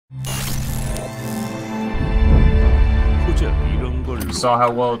You saw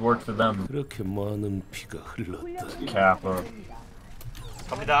how well it worked for them. Kappa.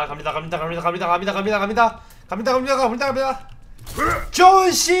 갑니다.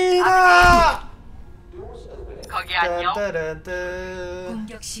 존시나! 거기 안녕.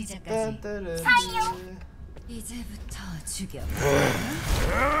 공격 시작까지 사이요. 이제부터 죽여.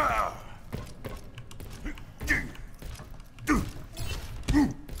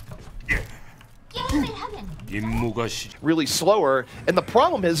 Really slower, and the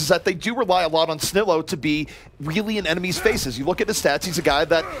problem is that they do rely a lot on Snillo to be really in enemies' faces. You look at his stats, he's a guy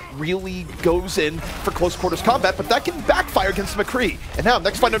that really goes in for close quarters combat, but that can backfire against McCree. And now,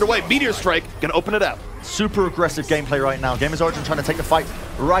 next fight underway, Meteor Strike, gonna open it up. Super aggressive gameplay right now. Gamers Origin trying to take the fight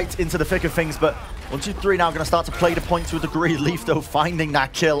right into the thick of things, but 1-2-3 now going to start to play the point to a degree. Leaf, though, finding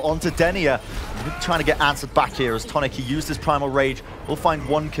that kill onto Deadeye. Trying to get answered back here as Tonic, he used his Primal Rage. Will find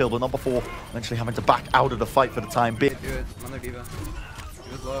one kill, but not before eventually having to back out of the fight for the time being. Do it. Another diva.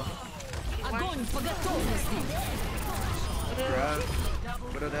 Do it low. Grab.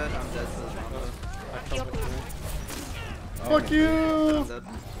 Put it dead. I'm dead. Fuck you! I'm dead.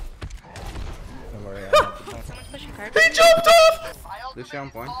 He jumped off! Lucio on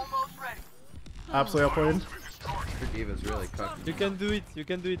point. Absolutely outplayed. Your diva's really cooked. You can do it. You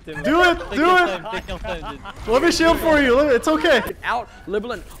can do it, Tim. Do it! Take Do your it! time, take your time, dude. Let me shield for you. It's okay. Out,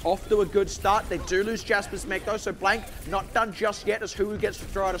 Liberland off to a good start. They do lose Jasper's mech though, so Blank not done just yet as hooWOO gets to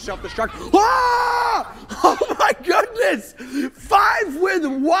throw out a self-destruct. Ah! Oh my goodness! 5 with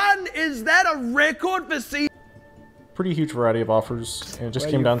 1! Is that a record for Seagull? Pretty huge variety of offers, and it just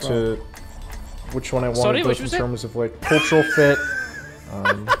came down to which one I wanted, both in terms of like cultural fit.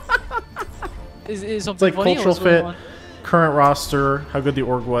 Is It's like cultural fit, current roster, how good the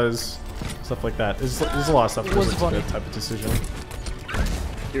org was, stuff like that. There's a lot of stuff that goes into that type of decision.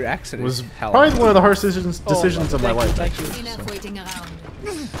 Your accent was hell probably one of the hardest decisions of my life. Thank you. Enough waiting around.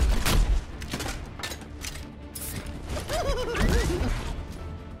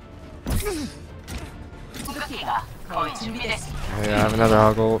 Yeah, I have another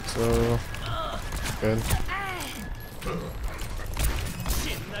hoggle, so good.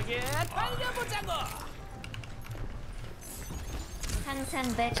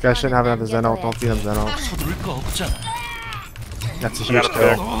 This guy shouldn't have another Zen ult. Don't feed him Zen ult. That's a huge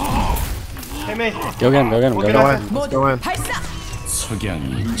kill. Hey, mate. Go get him, go get him, go get him. Let's go in.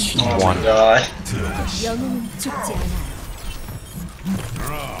 Oh my god.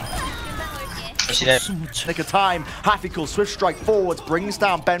 Nick of time, Hafikul, swift strike forwards, brings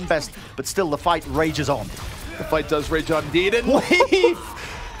down Benbest, but still the fight rages on. The fight does rage on indeed, and Leaf!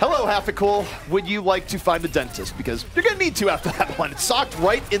 Hello, Hafikul. Would you like to find a dentist? Because you're gonna need to after that one. It's socked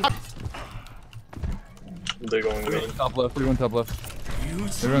right in the... They're going main. Top left, 3-1 top left.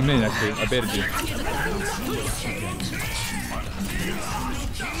 They're on main, actually. I baited you.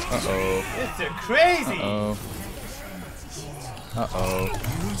 Uh-oh. It's crazy! Uh-oh. Uh-oh.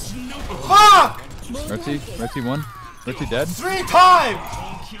 Fuck! Mercy 1. Mercy dead. 3 times!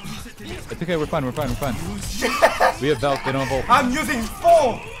 It's okay, we're fine. We have Valk, they don't have ult. I'm using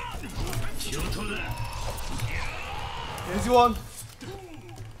 4! Here's one.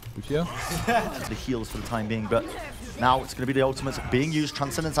 Lucio? The heals for the time being, but now it's going to be the ultimates being used.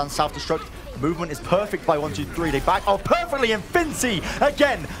 Transcendence and self-destruct. Movement is perfect by 1-2-3. They back off perfectly, and Finnsi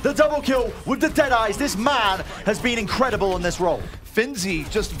again the double kill with the Deadeyes. This man has been incredible in this role. Finnsi,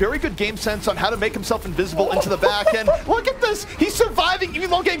 just very good game sense on how to make himself invisible into the back end. Look at this! He's surviving even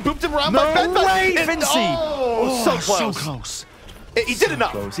while getting booped around by Benbest. No way, Finnsi! Oh, so close. So close. He did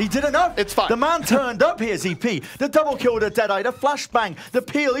enough. Close. He did enough. It's fine. The man turned up here, ZP. The double kill with the Deadeye, the flashbang, the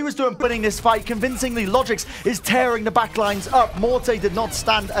peel. He was winning this fight convincingly. Logix is tearing the backlines up. Morte did not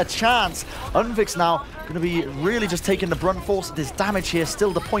stand a chance. Unvix now going to be really just taking the brunt force of this damage here.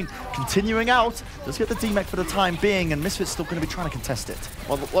 Still the point continuing out. Let's get the D-Mech for the time being, and Misfit's still going to be trying to contest it.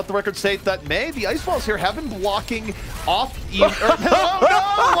 Well, let the record state that the Ice Balls here have been blocking off... no,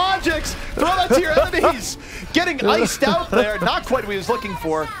 Logix! Throw that to your enemies! Getting iced out there, not quite what he was looking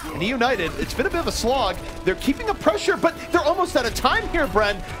for. And United, it's been a bit of a slog. They're keeping up pressure, but they're almost out of time here,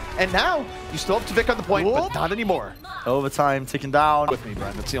 Bren. And now, you still have to pick on the point, but not anymore. Overtime ticking down. With me,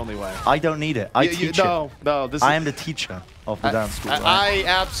 Bren, that's the only way. I don't need it. I teach it. No, I am the teacher of the dance school, right?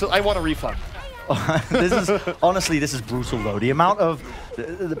 I want a refund. Honestly, this is brutal though. The amount of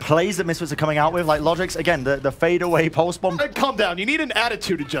the plays that Misfits are coming out with, like Logix, again, the fadeaway pulse bomb. Calm down. You need an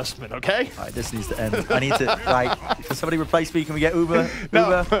attitude adjustment, okay? All right, this needs to end. I need to, can somebody replace me? Can we get Uber?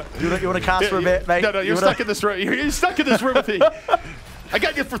 No. Uber? You want to cast for a bit, mate? No, you're stuck in this room. You're stuck in this room with me. I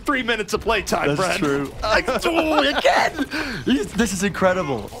got you for 3 minutes of playtime, That's Brad. true. Again! This is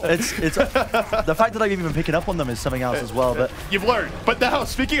incredible. It's the fact that I'm even picking up on them is something else as well. But You've learned. But now,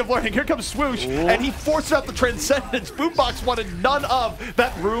 speaking of learning, here comes Swoosh, and he forces out the Transcendence. Boombox wanted none of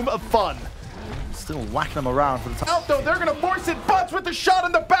that room of fun. still whacking them around for the time. Out though, they're gonna force it. Butts with the shot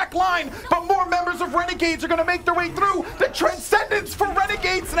in the back line, but more members of Renegades are gonna make their way through. The Transcendence for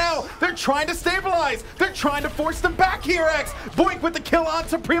Renegades now. They're trying to stabilize. They're trying to force them back here, X. Boink with the kill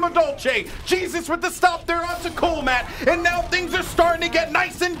onto Prima Dolce. Jesus with the stop there onto Colemat. And now things are starting to get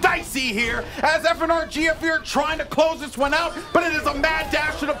nice and dicey here as FNR GFE are trying to close this one out, but it is a mad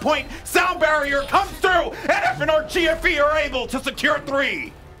dash to the point. Sound barrier comes through, and FNR GFE are able to secure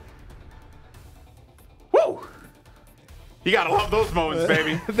 3. Woo! You gotta love those moments,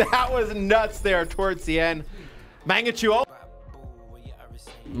 baby. That was nuts there towards the end. Mangachu.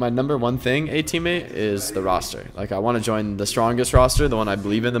 My number one thing, a teammate, is the roster. Like, I want to join the strongest roster, the one I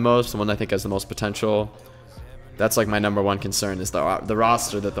believe in the most, the one I think has the most potential. That's like my number one concern, is the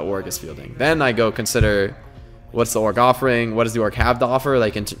roster that the org is fielding. Then I go consider what's the org offering, what does the org have to offer,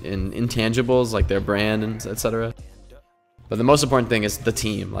 like in intangibles, like their brand and etc. But the most important thing is the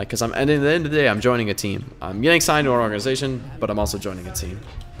team, like, because at the end of the day, I'm joining a team. I'm getting signed to an organization, but I'm also joining a team,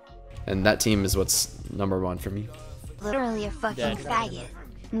 and that team is what's number one for me. Literally a fucking faggot.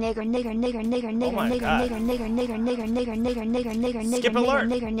 Nigger, nigger, nigger, nigger, nigger, nigger, nigger, nigger, nigger, nigger, nigger, nigger, nigger, nigger, nigger, Skip alert.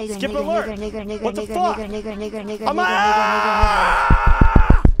 nigger, nigger, Skip nigger, alert. nigger, nigger, nigger, What the nigger, fuck? nigger, nigger, nigger, nigger, I'm nigger,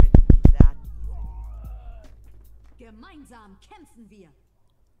 Gemeinsam kämpfen wir.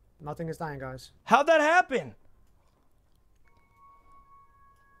 Nothing is dying, guys. How'd that happen?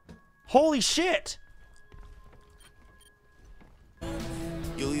 Holy shit!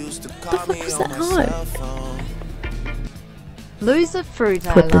 The fuck was that hype? Loser Fruit,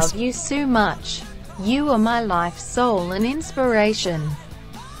 I Put this- love you so much. You are my life, soul and inspiration.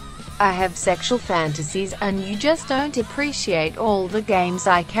 I have sexual fantasies and you just don't appreciate all the games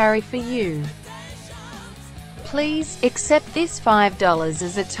I carry for you. Please, accept this $5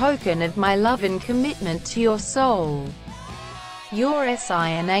 as a token of my love and commitment to your soul. Your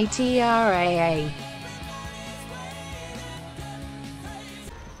SINATRAA.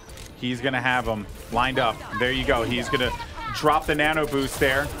 He's going to have them lined up. There you go. He's going to drop the nano boost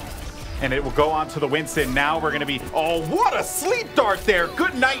there, and it will go on to the Winston. Now we're going to be... Oh, what a sleep dart there.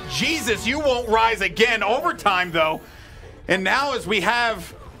 Good night, Jesus. You won't rise again. Overtime, though. And now as we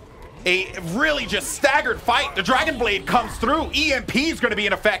have a really just staggered fight, the Dragon Blade comes through. EMP is going to be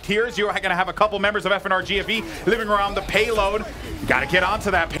in effect here as you're going to have a couple members of FNR GFE living around the payload. Got to get onto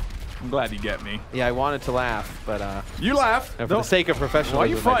that. I'm glad you get me. Yeah, I wanted to laugh, but you laugh. for the sake of professionalism, Well,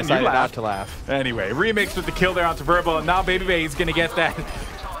 you fun. I decided You not to laugh. Anyway, remix with the kill there onto Verbal, and now Baby Bay is going to get that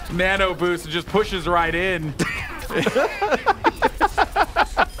nano boost and just pushes right in. Trying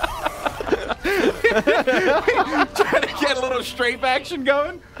to get a little strafe action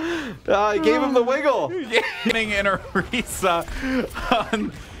going. I gave him the wiggle. Getting in Arisa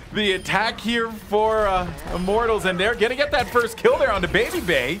on the attack here for Immortals, and they're going to get that first kill there on the Baby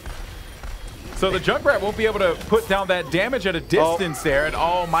Bay. So the Junkrat won't be able to put down that damage at a distance there. And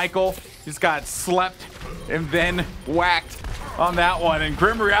Michael just got slept and then whacked on that one. And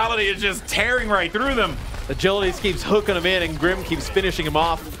Grim Reality is just tearing right through them. Agility keeps hooking him in, and Grim keeps finishing him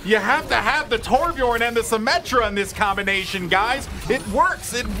off. You have to have the Torbjorn and the Symmetra in this combination, guys. It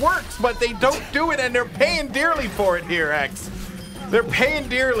works, but they don't do it, and they're paying dearly for it here, X. They're paying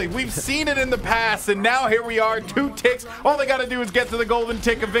dearly. We've seen it in the past, and now here we are, 2 ticks. All they got to do is get to the golden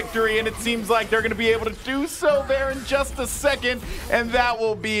tick of victory, and it seems like they're going to be able to do so there in just a second, and that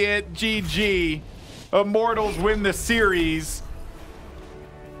will be it. GG. Immortals win the series.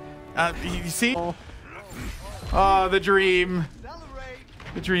 You see? Oh, the dream.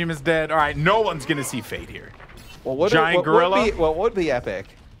 The dream is dead. All right, no one's going to see Fate here. Well, what would be epic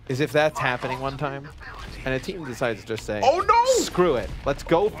is if that's happening one time, and a team decides to just say, "Oh no, screw it, let's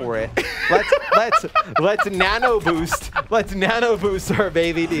go for it. Let's nano boost. Let's nano boost our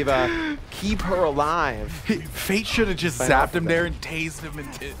baby diva. Keep her alive." Fate should have just zapped him there and tased him.